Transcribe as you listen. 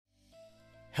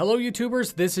Hello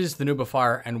YouTubers, this is the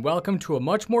Noobifier and welcome to a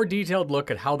much more detailed look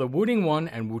at how the WOOTING 1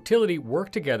 and WOOTILITY work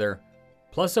together,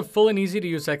 plus a full and easy to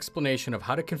use explanation of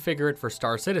how to configure it for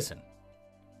Star Citizen.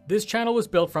 This channel was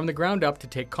built from the ground up to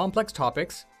take complex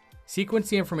topics, sequence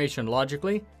the information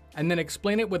logically, and then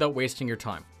explain it without wasting your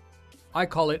time. I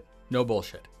call it no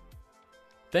bullshit.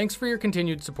 Thanks for your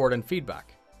continued support and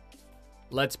feedback.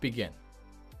 Let's begin.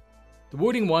 The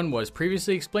WOOTING 1 was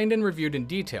previously explained and reviewed in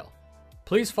detail.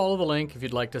 Please follow the link if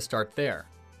you'd like to start there.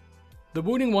 The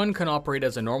WOOTING 1 can operate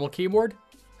as a normal keyboard,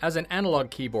 as an analog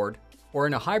keyboard, or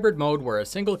in a hybrid mode where a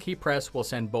single key press will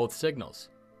send both signals.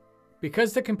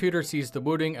 Because the computer sees the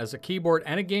WOOTING as a keyboard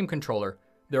and a game controller,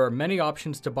 there are many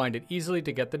options to bind it easily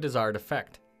to get the desired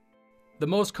effect. The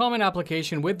most common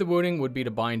application with the WOOTING would be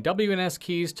to bind W and S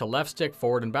keys to left stick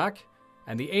forward and back,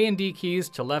 and the A and D keys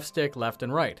to left stick left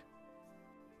and right.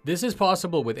 This is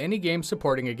possible with any game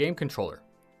supporting a game controller.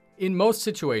 In most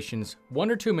situations,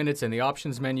 1 or 2 minutes in the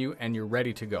options menu and you're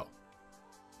ready to go.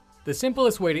 The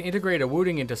simplest way to integrate a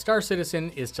WOOTING into Star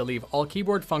Citizen is to leave all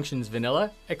keyboard functions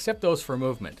vanilla, except those for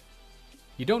movement.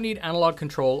 You don't need analog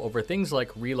control over things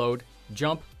like reload,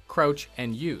 jump, crouch,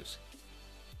 and use.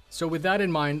 So with that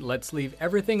in mind, let's leave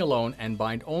everything alone and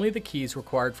bind only the keys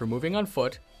required for moving on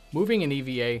foot, moving in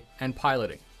EVA, and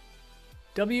piloting.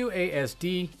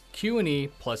 WASD, Q and E,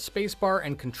 plus spacebar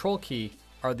and control key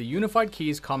are the unified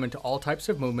keys common to all types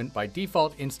of movement by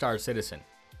default in Star Citizen.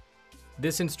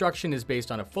 This instruction is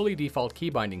based on a fully default key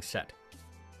binding set.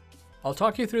 I'll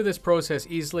talk you through this process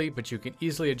easily, but you can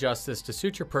easily adjust this to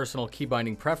suit your personal key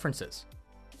binding preferences.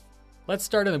 Let's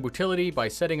start in the WOOTILITY by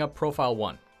setting up Profile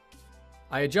 1.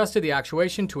 I adjusted the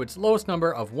actuation to its lowest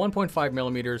number of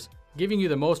 1.5mm, giving you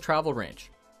the most travel range.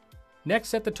 Next,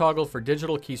 set the toggle for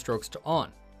digital keystrokes to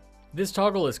on. This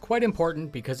toggle is quite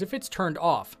important because if it's turned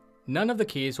off, none of the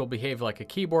keys will behave like a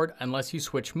keyboard unless you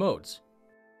switch modes.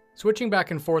 Switching back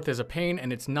and forth is a pain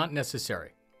and it's not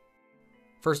necessary.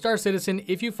 For Star Citizen,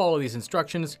 if you follow these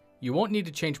instructions, you won't need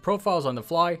to change profiles on the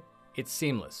fly, it's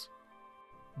seamless.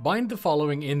 Bind the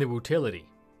following in the WOOTILITY: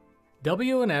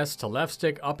 W and S to left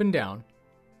stick up and down,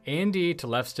 A and D to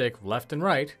left stick left and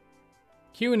right,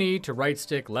 Q and E to right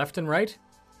stick left and right,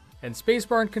 and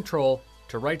spacebar and control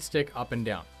to right stick up and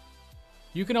down.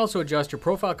 You can also adjust your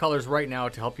profile colors right now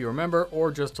to help you remember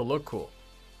or just to look cool.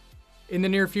 In the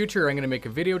near future, I'm going to make a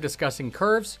video discussing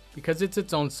curves because it's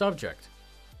its own subject.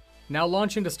 Now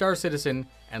launch into Star Citizen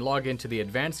and log into the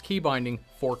advanced key binding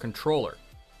for controller.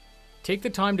 Take the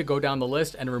time to go down the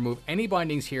list and remove any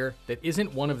bindings here that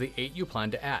isn't one of the 8 you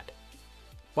plan to add.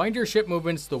 Bind your ship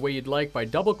movements the way you'd like by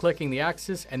double clicking the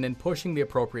axis and then pushing the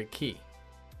appropriate key.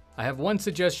 I have one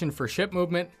suggestion for ship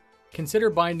movement. Consider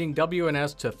binding W and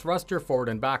S to thruster forward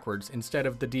and backwards instead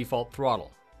of the default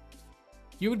throttle.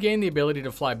 You would gain the ability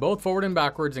to fly both forward and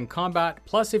backwards in combat,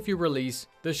 plus if you release,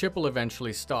 the ship will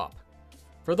eventually stop.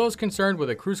 For those concerned with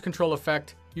a cruise control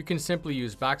effect, you can simply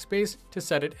use backspace to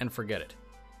set it and forget it.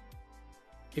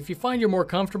 If you find you're more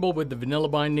comfortable with the vanilla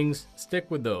bindings,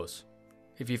 stick with those.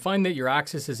 If you find that your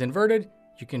axis is inverted,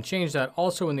 you can change that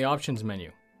also in the options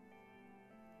menu.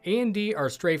 A and D are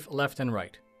strafe left and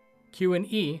right. Q and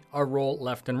E are roll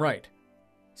left and right.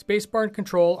 Spacebar and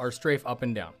control are strafe up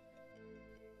and down.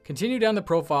 Continue down the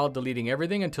profile, deleting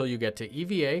everything until you get to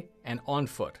EVA and on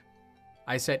foot.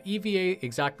 I set EVA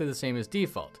exactly the same as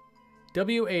default.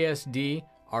 WASD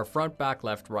are front, back,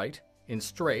 left, right in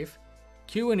strafe.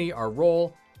 Q and E are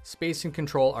roll, space and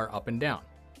control are up and down.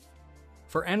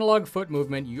 For analog foot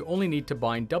movement, you only need to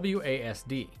bind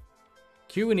WASD.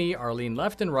 Q and E are lean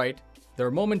left and right. They're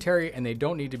momentary and they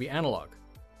don't need to be analog.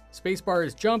 Spacebar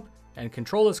is jump and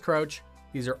control is crouch.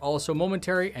 These are also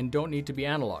momentary and don't need to be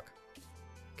analog.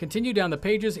 Continue down the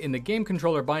pages in the game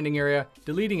controller binding area,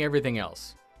 deleting everything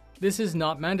else. This is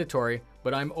not mandatory,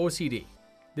 but I'm OCD.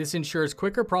 This ensures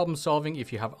quicker problem solving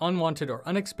if you have unwanted or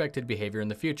unexpected behavior in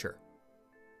the future.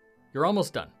 You're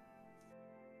almost done.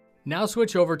 Now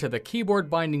switch over to the keyboard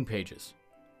binding pages.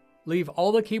 Leave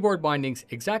all the keyboard bindings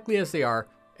exactly as they are,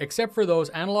 except for those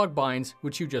analog binds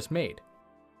which you just made.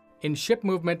 In ship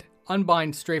movement,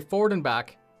 unbind strafe forward and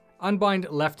back, unbind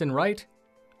left and right,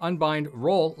 unbind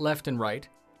roll left and right,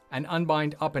 and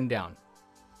unbind up and down.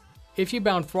 If you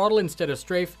bound throttle instead of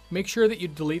strafe, make sure that you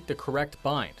delete the correct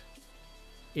bind.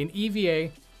 In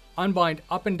EVA, unbind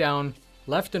up and down,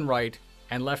 left and right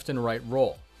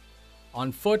roll.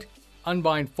 On foot,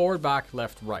 unbind forward, back,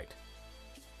 left, right.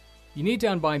 You need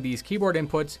to unbind these keyboard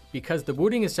inputs because the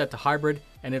WOOTING is set to hybrid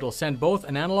and it'll send both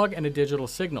an analog and a digital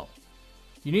signal.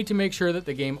 You need to make sure that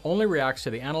the game only reacts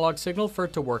to the analog signal for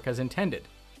it to work as intended.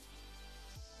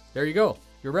 There you go,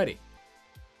 you're ready.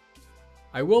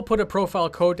 I will put a profile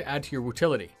code to add to your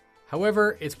WOOTILITY.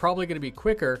 However, it's probably going to be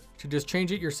quicker to just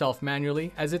change it yourself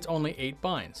manually as it's only 8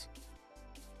 binds.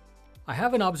 I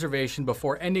have an observation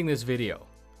before ending this video.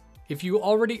 If you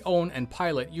already own and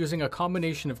pilot using a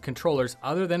combination of controllers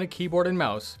other than a keyboard and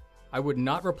mouse, I would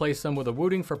not replace them with a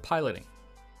WOOTING for piloting.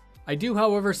 I do,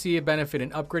 however, see a benefit in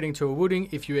upgrading to a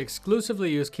WOOTING if you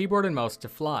exclusively use keyboard and mouse to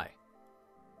fly.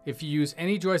 If you use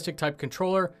any joystick type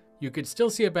controller, you could still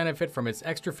see a benefit from its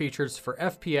extra features for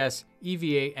FPS,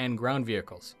 EVA, and ground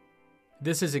vehicles.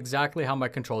 This is exactly how my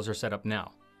controls are set up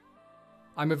now.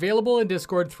 I'm available in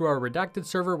Discord through our redacted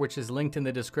server, which is linked in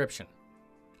the description.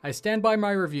 I stand by my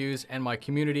reviews and my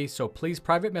community, so please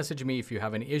private message me if you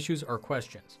have any issues or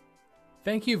questions.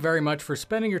 Thank you very much for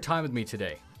spending your time with me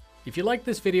today. If you liked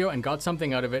this video and got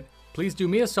something out of it, please do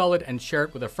me a solid and share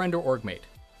it with a friend or org mate.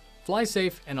 Fly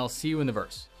safe, and I'll see you in the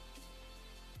verse.